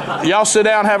y'all sit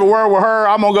down and have a word with her.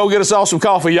 I'm going to go get us all some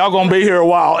coffee. Y'all going to be here a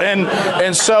while.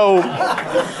 And so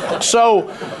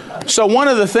one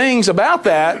of the things about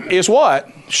that is what?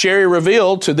 Sherry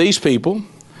revealed to these people.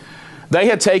 They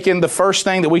had taken the first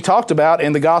thing that we talked about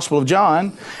in the Gospel of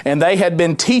John, and they had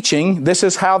been teaching. This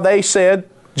is how they said,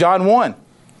 John 1.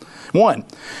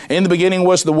 In the beginning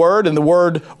was the Word, and the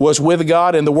Word was with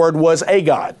God, and the Word was a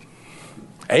God.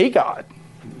 A God.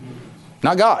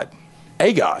 Not God.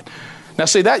 A God. Now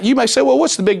see that, you may say, well,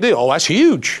 what's the big deal? Oh, that's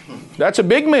huge. That's a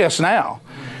big miss now.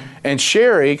 And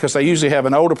Sherry, because they usually have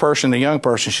an older person and a young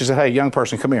person, she said, hey, young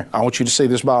person, come here. I want you to see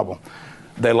this Bible.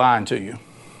 They're lying to you.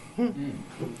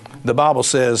 The Bible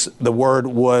says the Word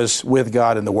was with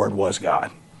God and the Word was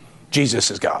God. Jesus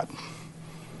is God.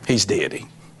 He's deity.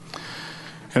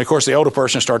 And of course, the older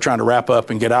person started trying to wrap up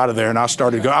and get out of there, and I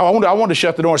started going, I wanted to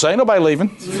shut the door and say, ain't nobody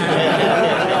leaving.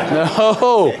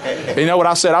 No. You know what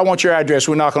I said? I want your address.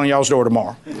 We're knocking on y'all's door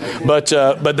tomorrow. But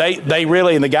they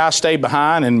really, and the guy stayed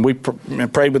behind, and we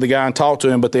prayed with the guy and talked to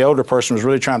him, but the older person was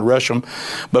really trying to rush him.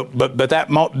 But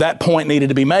that point needed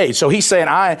to be made. So he's saying,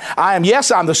 I'm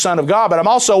the Son of God, but I'm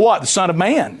also what? The Son of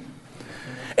Man.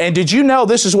 And did you know,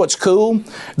 this is what's cool,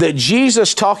 that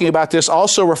Jesus talking about this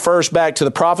also refers back to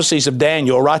the prophecies of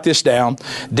Daniel. Write this down.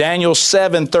 Daniel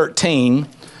 7:13.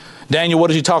 Daniel, what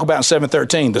does he talk about in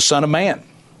 7:13? The Son of Man.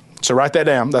 So write that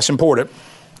down. That's important.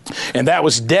 And that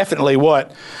was definitely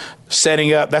what?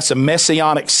 Setting up, that's a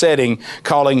messianic setting,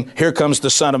 calling, here comes the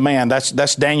Son of Man.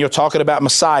 That's Daniel talking about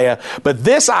Messiah. But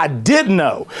this I did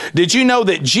know. Did you know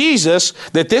that Jesus,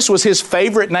 that this was his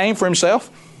favorite name for himself?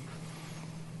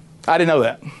 I didn't know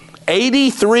that.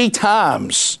 83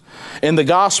 times in the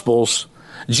Gospels,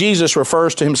 Jesus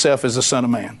refers to himself as the Son of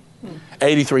Man.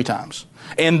 83 times.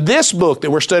 In this book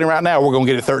that we're studying right now, we're going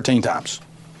to get it 13 times.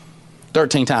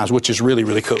 13 times, which is really,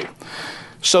 really cool.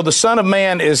 So the Son of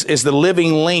Man is the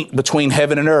living link between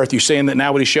heaven and earth. You seeing that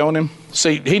now what he's showing him?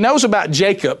 See, he knows about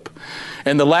Jacob.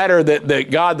 And the ladder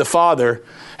that God the Father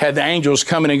had the angels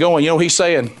coming and going, you know, he's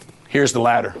saying, here's the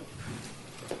ladder.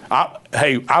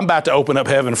 Hey, I'm about to open up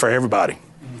heaven for everybody.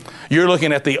 You're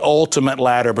looking at the ultimate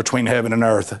ladder between heaven and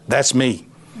earth. That's me,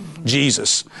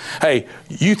 Jesus. Hey,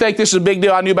 you think this is a big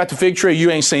deal? I knew about the fig tree. You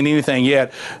ain't seen anything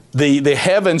yet. The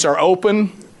heavens are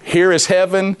open. Here is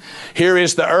heaven. Here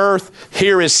is the earth.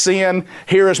 Here is sin.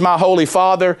 Here is my Holy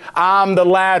Father. I'm the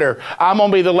ladder. I'm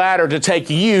going to be the ladder to take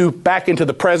you back into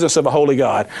the presence of a holy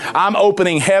God. I'm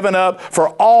opening heaven up for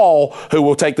all who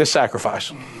will take this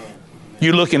sacrifice.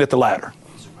 You're looking at the ladder.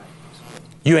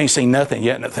 You ain't seen nothing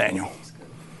yet, Nathaniel.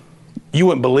 You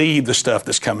wouldn't believe the stuff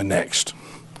that's coming next.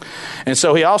 And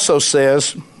so he also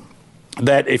says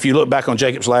that if you look back on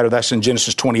Jacob's ladder, that's in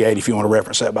Genesis 28, if you want to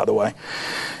reference that, by the way.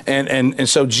 And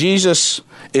so Jesus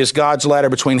is God's ladder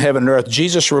between heaven and earth.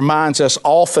 Jesus reminds us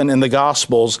often in the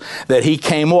Gospels that he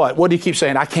came what? What do you keep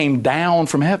saying? I came down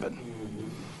from heaven.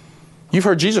 You've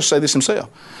heard Jesus say this himself.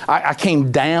 I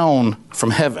came down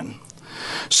from heaven.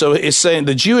 So it's saying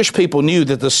the Jewish people knew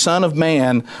that the Son of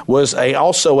Man was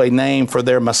also a name for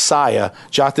their Messiah.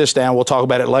 Jot this down. We'll talk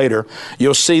about it later.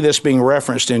 You'll see this being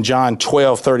referenced in John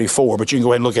 12:34, but you can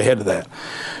go ahead and look ahead of that.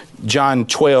 John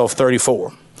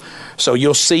 12:34. So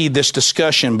you'll see this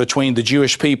discussion between the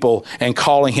Jewish people and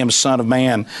calling him Son of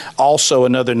Man, also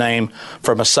another name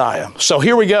for Messiah. So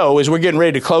here we go as we're getting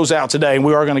ready to close out today. And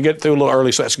we are going to get through a little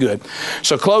early, so that's good.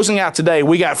 So closing out today,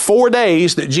 we got 4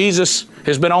 days that Jesus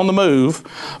has been on the move.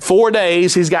 4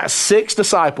 days, he's got 6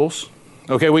 disciples.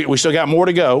 Okay, we still got more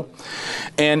to go.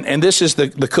 And this is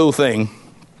the cool thing.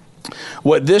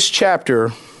 What this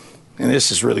chapter, and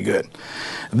this is really good,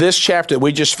 this chapter that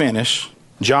we just finished,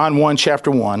 John 1, chapter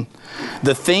 1,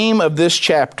 the theme of this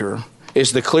chapter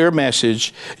is the clear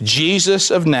message,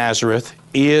 Jesus of Nazareth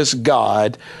is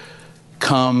God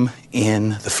come in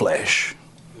the flesh.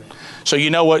 So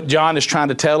you know what John is trying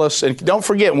to tell us? And don't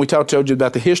forget, when we told you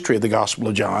about the history of the Gospel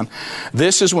of John,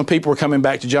 this is when people were coming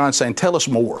back to John saying, tell us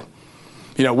more.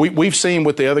 You know, we've seen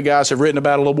what the other guys have written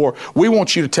about a little more. We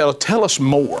want you to tell us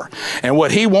more. And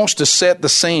what he wants to set the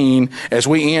scene as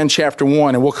we end chapter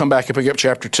 1, and we'll come back and pick up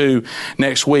chapter 2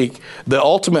 next week. The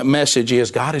ultimate message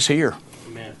is God is here.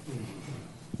 Amen.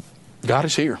 God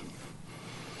is here.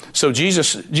 So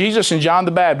Jesus and John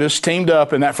the Baptist teamed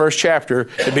up in that first chapter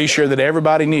to be sure that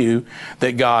everybody knew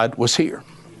that God was here.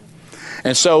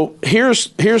 And so here's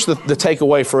the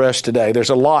takeaway for us today. There's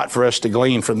a lot for us to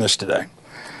glean from this today.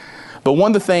 But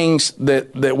one of the things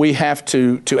that we have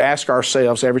to ask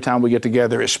ourselves every time we get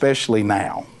together, especially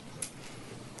now,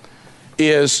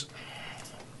 is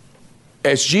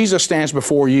as Jesus stands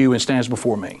before you and stands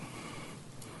before me,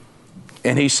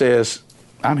 and he says,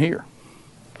 I'm here.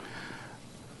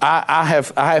 I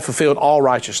have fulfilled all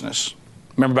righteousness.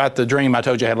 Remember about the dream I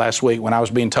told you I had last week when I was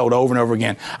being told over and over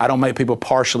again, I don't make people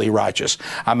partially righteous.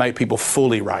 I make people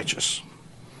fully righteous.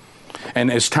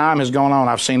 And as time has gone on,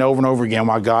 I've seen over and over again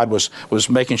why God was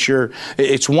making sure.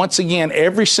 It's once again,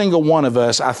 every single one of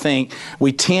us, I think,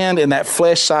 we tend, in that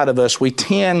flesh side of us, we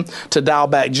tend to dial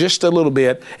back just a little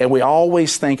bit, and we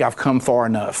always think I've come far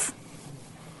enough.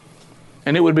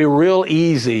 And it would be real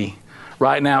easy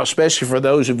right now, especially for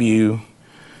those of you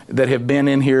that have been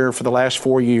in here for the last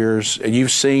 4 years, and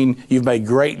you've made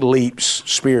great leaps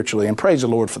spiritually, and praise the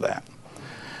Lord for that.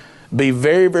 Be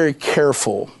very, very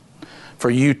careful for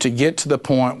you to get to the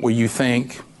point where you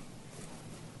think,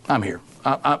 I'm here.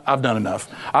 I've done enough.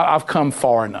 I've come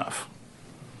far enough.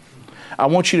 I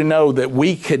want you to know that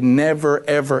we could never,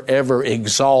 ever, ever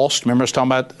exhaust, remember I was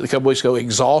talking about a couple weeks ago,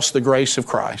 exhaust the grace of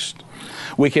Christ.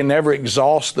 We can never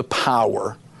exhaust the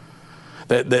power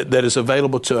that is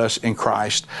available to us in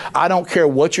Christ. I don't care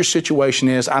what your situation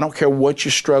is. I don't care what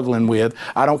you're struggling with.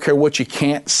 I don't care what you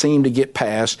can't seem to get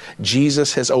past.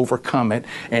 Jesus has overcome it,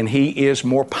 and he is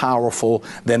more powerful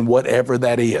than whatever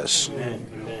that is. Amen.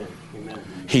 Amen. Amen.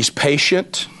 He's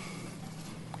patient.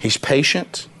 He's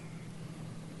patient.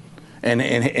 And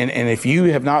if you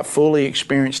have not fully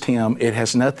experienced him, it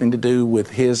has nothing to do with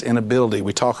his inability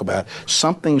we talk about.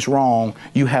 Something's wrong.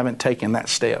 You haven't taken that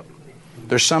step.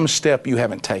 There's some step you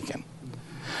haven't taken.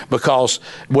 Because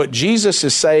what Jesus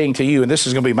is saying to you, and this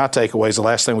is going to be my takeaway, is the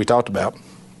last thing we talked about.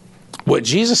 What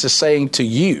Jesus is saying to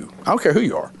you, I don't care who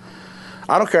you are.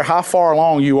 I don't care how far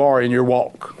along you are in your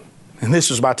walk. And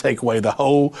this was my takeaway the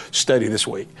whole study this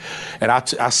week. And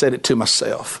I said it to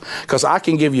myself. Because I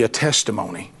can give you a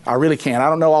testimony. I really can. I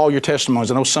don't know all your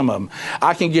testimonies. I know some of them.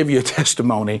 I can give you a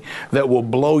testimony that will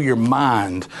blow your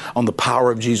mind on the power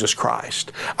of Jesus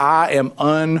Christ. I am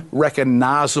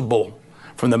unrecognizable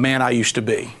from the man I used to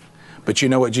be. But you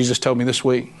know what Jesus told me this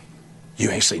week? You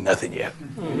ain't seen nothing yet.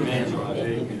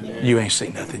 Amen. You ain't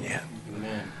seen nothing yet.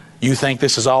 You think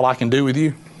this is all I can do with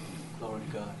you? Glory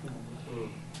to God.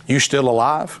 You still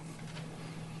alive?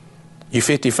 You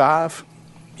 55?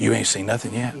 You ain't seen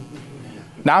nothing yet.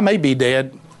 Now, I may be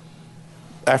dead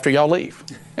after y'all leave,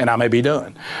 and I may be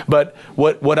done. But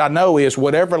what I know is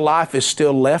whatever life is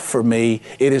still left for me,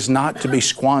 it is not to be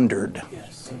squandered.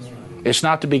 It's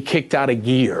not to be kicked out of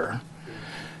gear.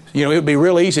 You know, it would be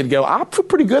real easy to go, I feel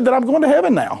pretty good that I'm going to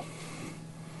heaven now.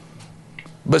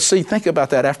 But see, think about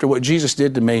that after what Jesus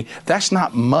did to me. That's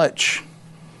not much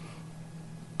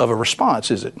of a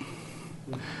response, is it?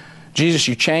 Jesus,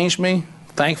 you changed me.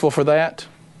 Thankful for that.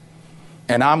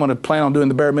 And I'm going to plan on doing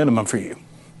the bare minimum for you.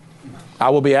 I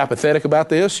will be apathetic about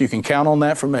this. You can count on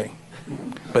that for me.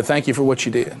 But thank you for what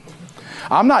you did.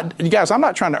 I'm not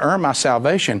trying to earn my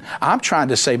salvation. I'm trying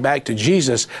to say back to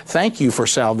Jesus, thank you for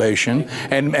salvation.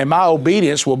 And my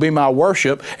obedience will be my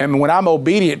worship. And when I'm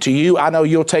obedient to you, I know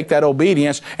you'll take that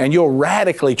obedience and you'll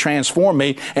radically transform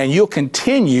me and you'll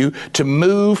continue to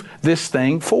move this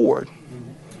thing forward.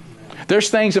 There's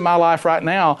things in my life right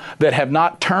now that have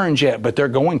not turned yet, but they're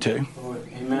going to.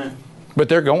 Amen. But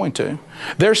they're going to.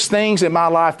 There's things in my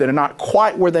life that are not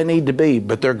quite where they need to be,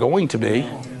 but they're going to be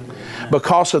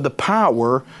because of the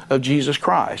power of Jesus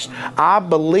Christ. I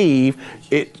believe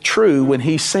it true when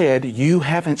he said, you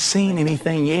haven't seen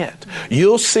anything yet.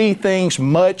 You'll see things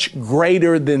much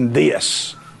greater than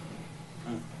this.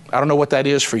 I don't know what that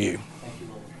is for you.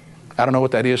 I don't know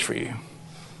what that is for you.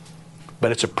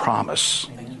 But it's a promise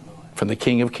from the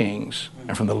King of Kings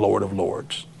and from the Lord of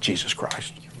Lords, Jesus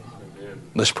Christ.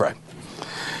 Let's pray.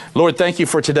 Lord, thank you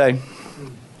for today.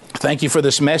 Thank you for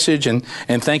this message and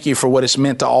thank you for what it's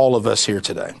meant to all of us here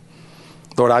today.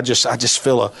 Lord, I just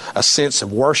feel a sense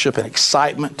of worship and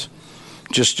excitement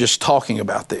just talking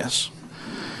about this.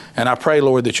 And I pray,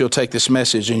 Lord, that you'll take this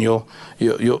message and you'll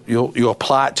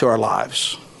apply it to our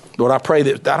lives. Lord, I pray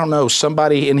that, I don't know,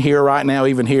 somebody in here right now,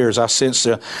 even here, as I sense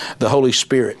the Holy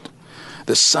Spirit,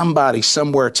 that somebody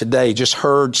somewhere today just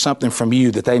heard something from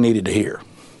you that they needed to hear.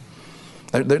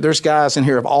 There's guys in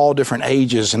here of all different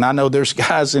ages, and I know there's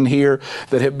guys in here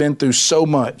that have been through so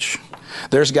much.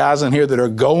 There's guys in here that are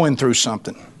going through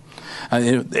something.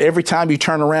 Every time you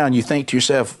turn around, you think to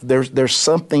yourself, there's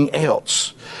something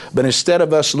else. But instead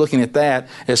of us looking at that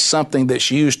as something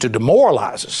that's used to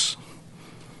demoralize us,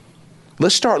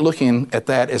 let's start looking at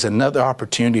that as another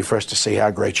opportunity for us to see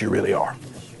how great you really are.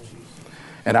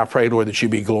 And I pray, Lord, that you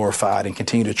be glorified and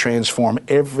continue to transform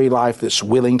every life that's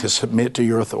willing to submit to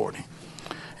your authority.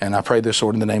 And I pray this,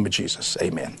 Lord, in the name of Jesus.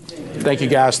 Amen. Thank you,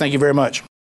 guys. Thank you very much.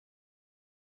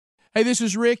 Hey, this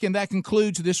is Rick, and that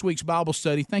concludes this week's Bible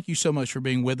study. Thank you so much for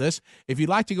being with us. If you'd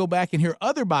like to go back and hear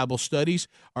other Bible studies,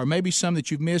 or maybe some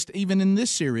that you've missed even in this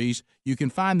series, you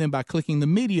can find them by clicking the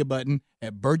media button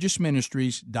at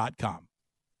burgessministries.com.